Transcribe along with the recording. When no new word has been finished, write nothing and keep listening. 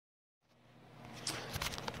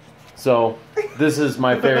So, this is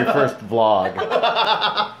my very first vlog.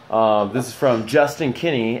 This is from Justin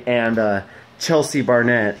Kinney and Chelsea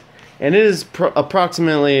Barnett. And it is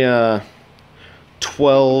approximately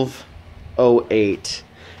 12:08.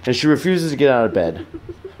 And she refuses to get out of bed.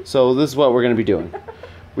 So, this is what we're going to be doing.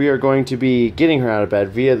 We are going to be getting her out of bed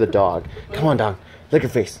via the dog. Come on, dog. Lick her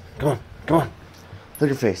face. Come on. Come on. Lick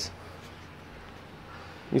her face.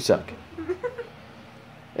 You suck.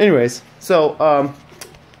 Anyways, so,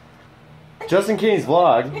 Justin Kinney's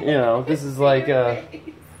vlog, you know, this is like,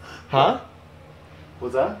 huh?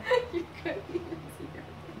 What's that? You couldn't even see your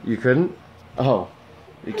face. You couldn't? Oh,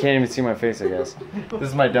 you can't even see my face, I guess. This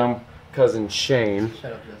is my dumb cousin Shane.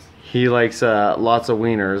 Shut up, Justin. He likes lots of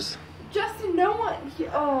wieners. Justin, no one.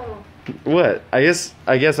 Oh. What? I guess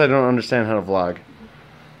I don't understand how to vlog.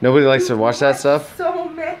 Nobody likes to watch that stuff. So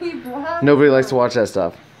many vlogs. Nobody likes to watch that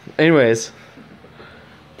stuff. Anyways.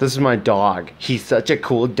 This is my dog. He's such a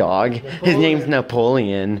cool dog. His name's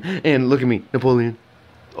Napoleon. And look at me, Napoleon.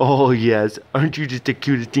 Oh, yes. Aren't you just the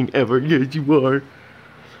cutest thing ever? Yes, you are.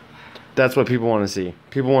 That's what people want to see.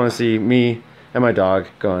 People want to see me and my dog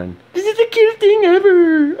going, this is the cutest thing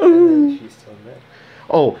ever. Oh.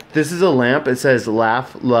 Oh, this is a lamp. It says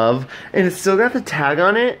Laugh, Love. And it's still got the tag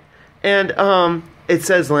on it. And it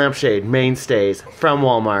says lampshade, mainstays, from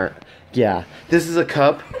Walmart. Yeah. This is a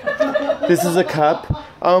cup. This is a cup.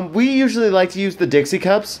 We usually like to use the Dixie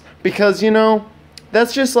cups because, you know,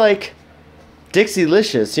 that's just like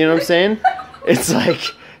Dixie-licious, you know what I'm saying? It's like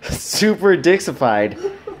super Dixified.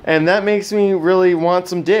 And that makes me really want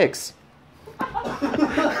some dicks.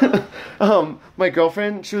 My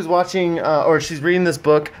girlfriend, she was watching, or she's reading this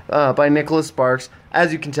book by Nicholas Sparks.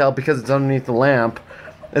 As you can tell, because it's underneath the lamp,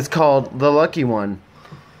 it's called The Lucky One.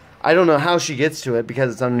 I don't know how she gets to it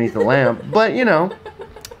because it's underneath the lamp, but, you know,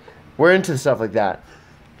 we're into stuff like that.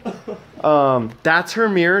 That's her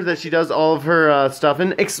mirror that she does all of her stuff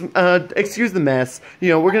in. Excuse the mess. You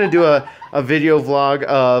know, we're gonna do a video vlog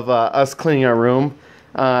of us cleaning our room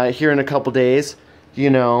here in a couple days. You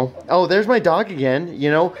know, oh, there's my dog again. You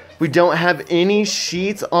know, we don't have any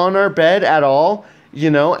sheets on our bed at all. You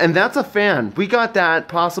know, and that's a fan. We got that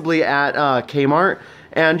possibly at Kmart,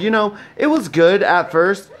 and you know, it was good at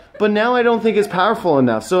first, but now I don't think it's powerful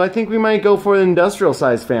enough. So I think we might go for an industrial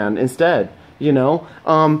size fan instead. You know,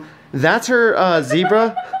 that's her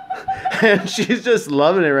zebra, and she's just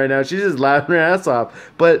loving it right now. She's just laughing her ass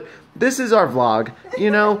off. But this is our vlog.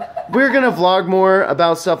 You know, we're gonna vlog more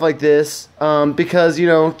about stuff like this because, you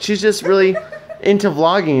know, she's just really into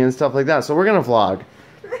vlogging and stuff like that. So we're gonna vlog.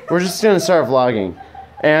 We're just gonna start vlogging.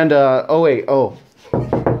 And oh wait, oh,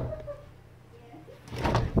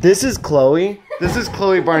 this is Chloe. This is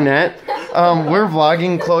Chloe Barnett. We're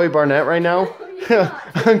vlogging Chloe Barnett right now.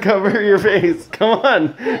 Uncover your face. Come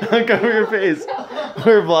on. Uncover your face.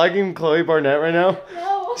 We're vlogging Chloe Barnett right now.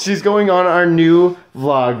 No. She's going on our new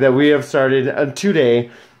vlog that we have started today.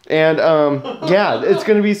 And yeah, it's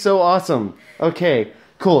going to be so awesome. Okay,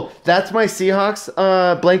 cool. That's my Seahawks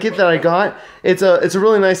blanket that I got. It's a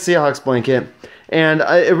really nice Seahawks blanket. And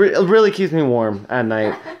it really keeps me warm at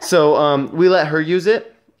night. So we let her use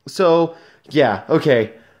it. So yeah,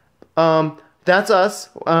 okay. That's us.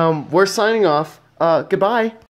 We're signing off. Goodbye.